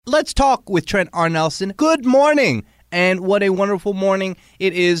let's talk with Trent R. Nelson. Good morning. And what a wonderful morning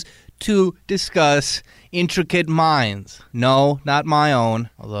it is to discuss Intricate Minds. No, not my own,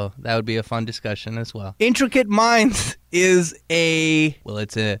 although that would be a fun discussion as well. Intricate Minds is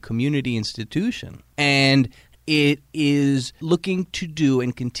it's a community institution, and it is looking to do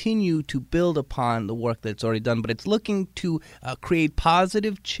and continue to build upon the work that's already done, but it's looking to create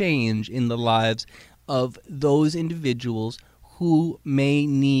positive change in the lives of those individuals who may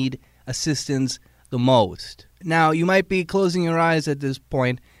need assistance the most. Now, you might be closing your eyes at this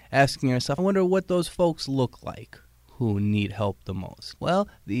point, asking yourself, I wonder what those folks look like who need help the most. Well,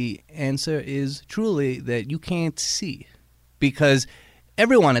 the answer is truly that you can't see, because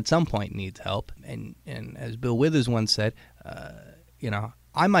everyone at some point needs help. And as Bill Withers once said,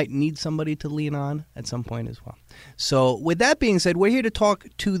 I might need somebody to lean on at some point as well. So with that being said, we're here to talk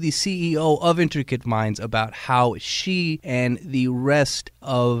to the CEO of Intricate Minds about how she and the rest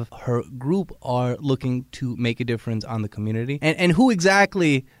of her group are looking to make a difference on the community, and who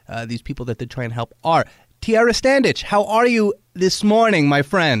exactly these people that they're trying to help are. Tiara Standage, how are you this morning, my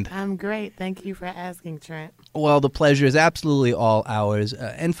friend? I'm great. Thank you for asking, Trent. Well, the pleasure is absolutely all ours.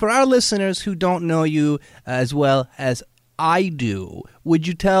 And for our listeners who don't know you as well as I do, would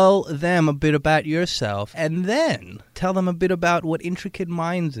you tell them a bit about yourself, and then tell them a bit about what Intricate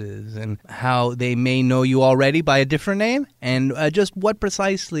Minds is and how they may know you already by a different name, and just what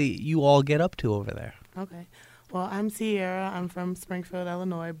precisely you all get up to over there? Okay. Well, I'm Tiara. I'm from Springfield,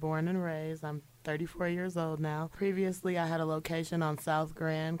 Illinois, born and raised. I'm 34 years old now. Previously, I had a location on South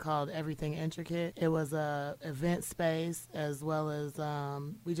Grand called Everything Intricate. It was a event space, as well as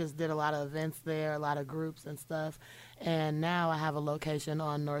we just did a lot of events there, a lot of groups and stuff. And now I have a location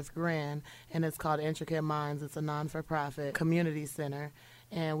on North Grand, and it's called Intricate Minds. It's a non-for-profit community center,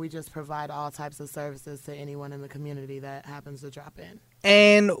 and we just provide all types of services to anyone in the community that happens to drop in.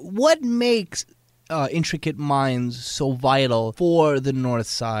 And what makes Intricate Minds so vital for the North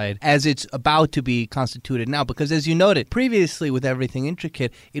Side as it's about to be constituted now? Because as you noted previously with Everything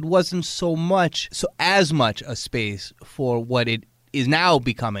Intricate, it wasn't as much a space for what it is now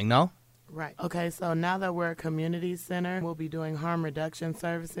becoming, no? Right. Okay, so now that we're a community center, we'll be doing harm reduction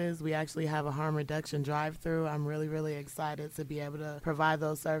services. We actually have a harm reduction drive-through. I'm really, really excited to be able to provide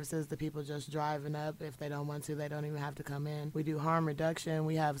those services to people just driving up. If they don't want to, they don't even have to come in. We do harm reduction.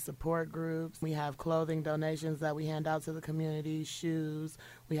 We have support groups. We have clothing donations that we hand out to the community, shoes.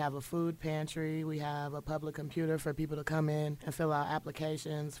 We have a food pantry. We have a public computer for people to come in and fill out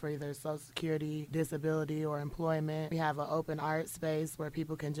applications for either Social Security, disability, or employment. We have an open art space where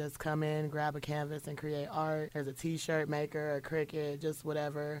people can just come in, grab a canvas, and create art. There's a t-shirt maker, a Cricut, just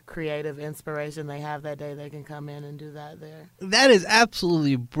whatever creative inspiration they have that day, they can come in and do that there. That is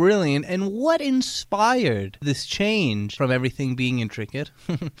absolutely brilliant. And what inspired this change from everything being intricate,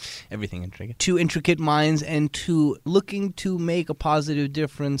 everything intricate, to Intricate Minds and to looking to make a positive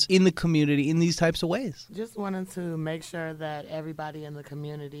difference in the community in these types of ways? Just wanted to make sure that everybody in the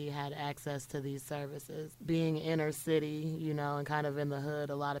community had access to these services. Being inner city, and kind of in the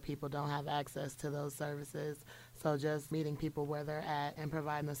hood, a lot of people don't have access to those services. So just meeting people where they're at and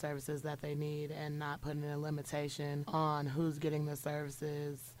providing the services that they need, and not putting a limitation on who's getting the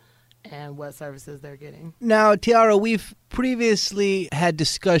services and what services they're getting. Now, Tiara, we've previously had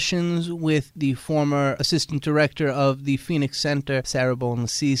discussions with the former assistant director of the Phoenix Center, Sarah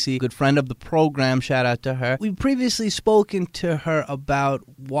Bowen-Lassisi, good friend of the program, shout out to her. We've previously spoken to her about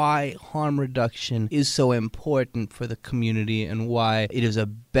why harm reduction is so important for the community and why it is a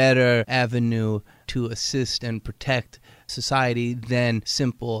better avenue to assist and protect society than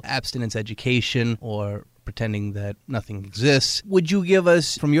simple abstinence education or pretending that nothing exists. Would you give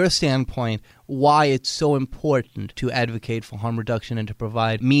us, from your standpoint, why it's so important to advocate for harm reduction and to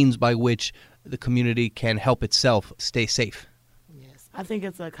provide means by which the community can help itself stay safe? Yes. I think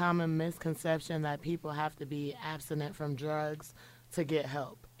it's a common misconception that people have to be abstinent from drugs to get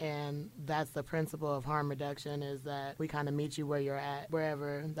help. And that's the principle of harm reduction, is that we kind of meet you where you're at,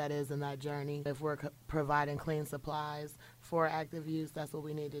 wherever that is in that journey. If we're providing clean supplies for active use, that's what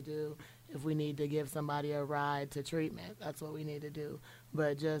we need to do. If we need to give somebody a ride to treatment, that's what we need to do.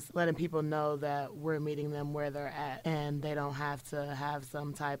 But just letting people know that we're meeting them where they're at, and they don't have to have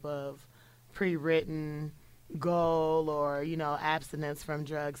some type of pre-written goal or, abstinence from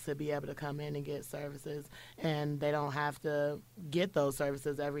drugs to be able to come in and get services. And they don't have to get those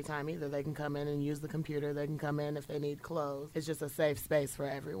services every time either. They can come in and use the computer. They can come in if they need clothes. It's just a safe space for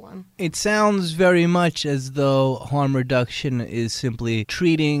everyone. It sounds very much as though harm reduction is simply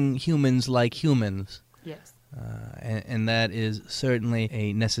treating humans like humans. Yes. And that is certainly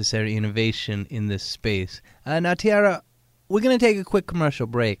a necessary innovation in this space. Now, Tiara, we're going to take a quick commercial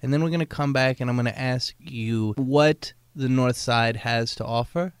break, and then we're going to come back, and I'm going to ask you what the North Side has to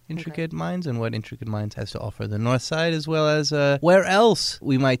offer Intricate Minds and what Intricate Minds has to offer the North Side, as well as where else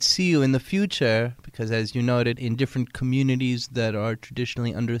we might see you in the future, because as you noted, in different communities that are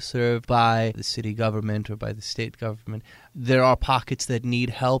traditionally underserved by the city government or by the state government, there are pockets that need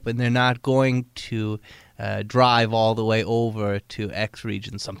help, and they're not going to drive all the way over to X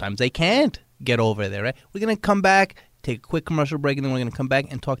region. Sometimes they can't get over there, right? We're going to come back, take a quick commercial break, and then we're going to come back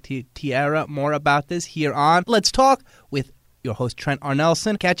and talk to Tiara more about this here on Let's Talk with your host, Trent R.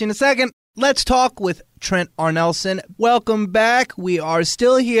 Nelson. Catch you in a second. Let's Talk with Trent R. Nelson. Welcome back. We are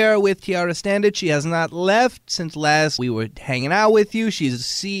still here with Tiara Standage. She has not left since last we were hanging out with you. She's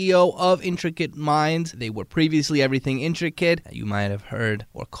the CEO of Intricate Minds. They were previously Everything Intricate. You might have heard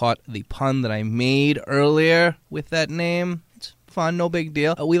or caught the pun that I made earlier with that name. Fun, no big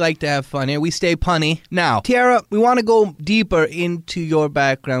deal. We like to have fun here. We stay punny. Now, Tiara, we want to go deeper into your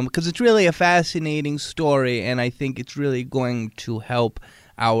background because it's really a fascinating story, and I think it's really going to help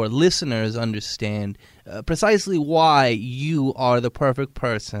our listeners understand precisely why you are the perfect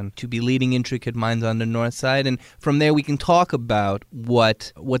person to be leading Intricate Minds on the North Side. And from there, we can talk about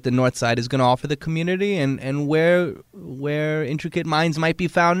what the North Side is going to offer the community and where Intricate Minds might be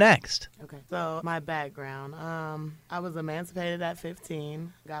found next. Okay, so my background. I was emancipated at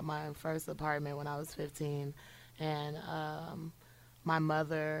 15, got my first apartment when I was 15, and my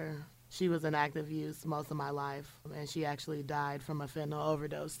mother, she was in active use most of my life, and she actually died from a fentanyl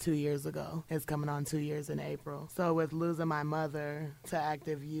overdose 2 years ago. It's coming on 2 years in April. So with losing my mother to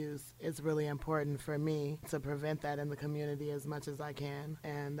active use, it's really important for me to prevent that in the community as much as I can,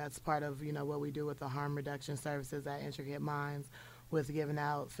 and that's part of what we do with the harm reduction services at Intricate Minds, with giving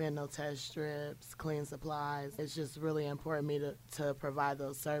out fentanyl test strips, clean supplies. It's just really important to me to provide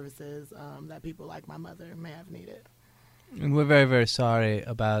those services that people like my mother may have needed. And we're very, very sorry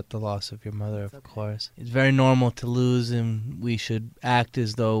about the loss of your mother, of course. It's very normal to lose, and we should act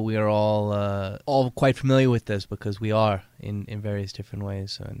as though we are all quite familiar with this, because we are in various different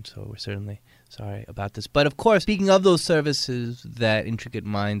ways, and so we're certainly sorry about this. But of course, speaking of those services that Intricate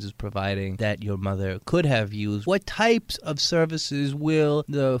Minds is providing that your mother could have used, what types of services will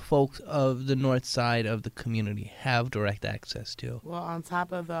the folks of the North Side of the community have direct access to? Well, on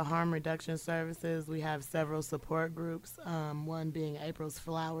top of the harm reduction services, we have several support groups, one being April's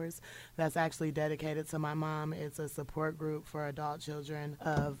Flowers. That's actually dedicated to my mom. It's a support group for adult children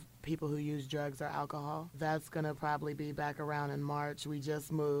of people who use drugs or alcohol. That's going to probably be back around in March. We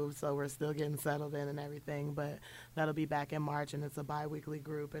just moved, so we're still getting settled in and everything, but that'll be back in March, and it's a bi-weekly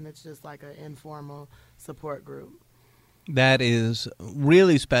group, and it's just like an informal support group. That is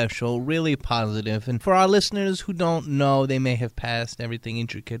really special, really positive. And for our listeners who don't know, they may have passed Everything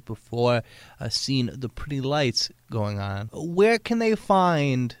Intricate before, seen the pretty lights going on. Where can they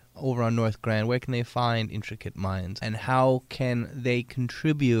find, over on North Grand, where can they find Intricate Minds? And how can they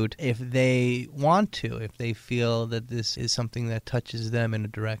contribute if they want to, if they feel that this is something that touches them in a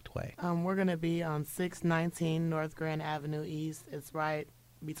direct way? We're going to be on 619 North Grand Avenue East. It's right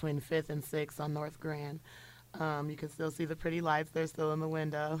between 5th and 6th on North Grand. You can still see the pretty lights. They're still in the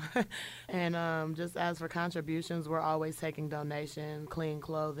window. And just as for contributions, we're always taking donations, clean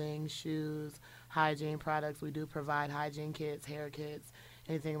clothing, shoes, hygiene products. We do provide hygiene kits, hair kits,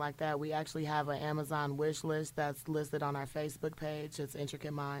 anything like that. We actually have an Amazon wish list that's listed on our Facebook page. It's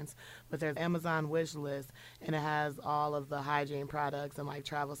Intricate Minds. But there's an Amazon wish list, and it has all of the hygiene products and like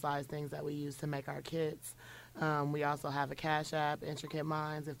travel size things that we use to make our kits. We also have a Cash App, Intricate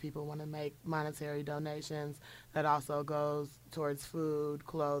Minds, if people want to make monetary donations. That also goes towards food,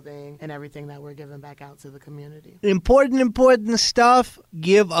 clothing, and everything that we're giving back out to the community. Important stuff.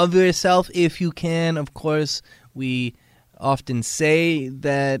 Give of yourself if you can. Of course, we often say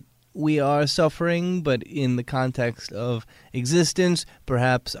that we are suffering, but in the context of existence,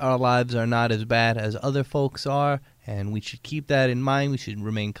 perhaps our lives are not as bad as other folks are. And we should keep that in mind. We should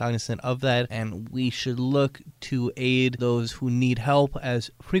remain cognizant of that. And we should look to aid those who need help as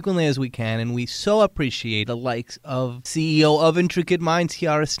frequently as we can. And we so appreciate the likes of CEO of Intricate Minds,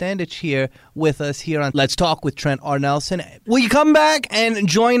 Tiara Standage, here with us here on Let's Talk with Trent R. Nelson. Will you come back and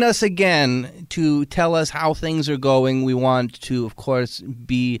join us again to tell us how things are going? We want to, of course,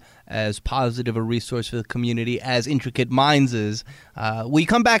 be as positive a resource for the community as Intricate Minds is. Will you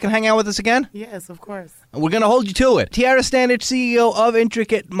come back and hang out with us again? Yes, of course. We're going to hold you to it. Tiara Standage, CEO of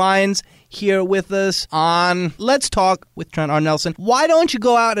Intricate Minds, here with us on Let's Talk with Trent R. Nelson. Why don't you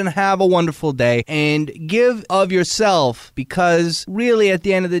go out and have a wonderful day and give of yourself? Because really, at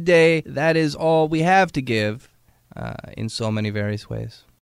the end of the day, that is all we have to give in so many various ways.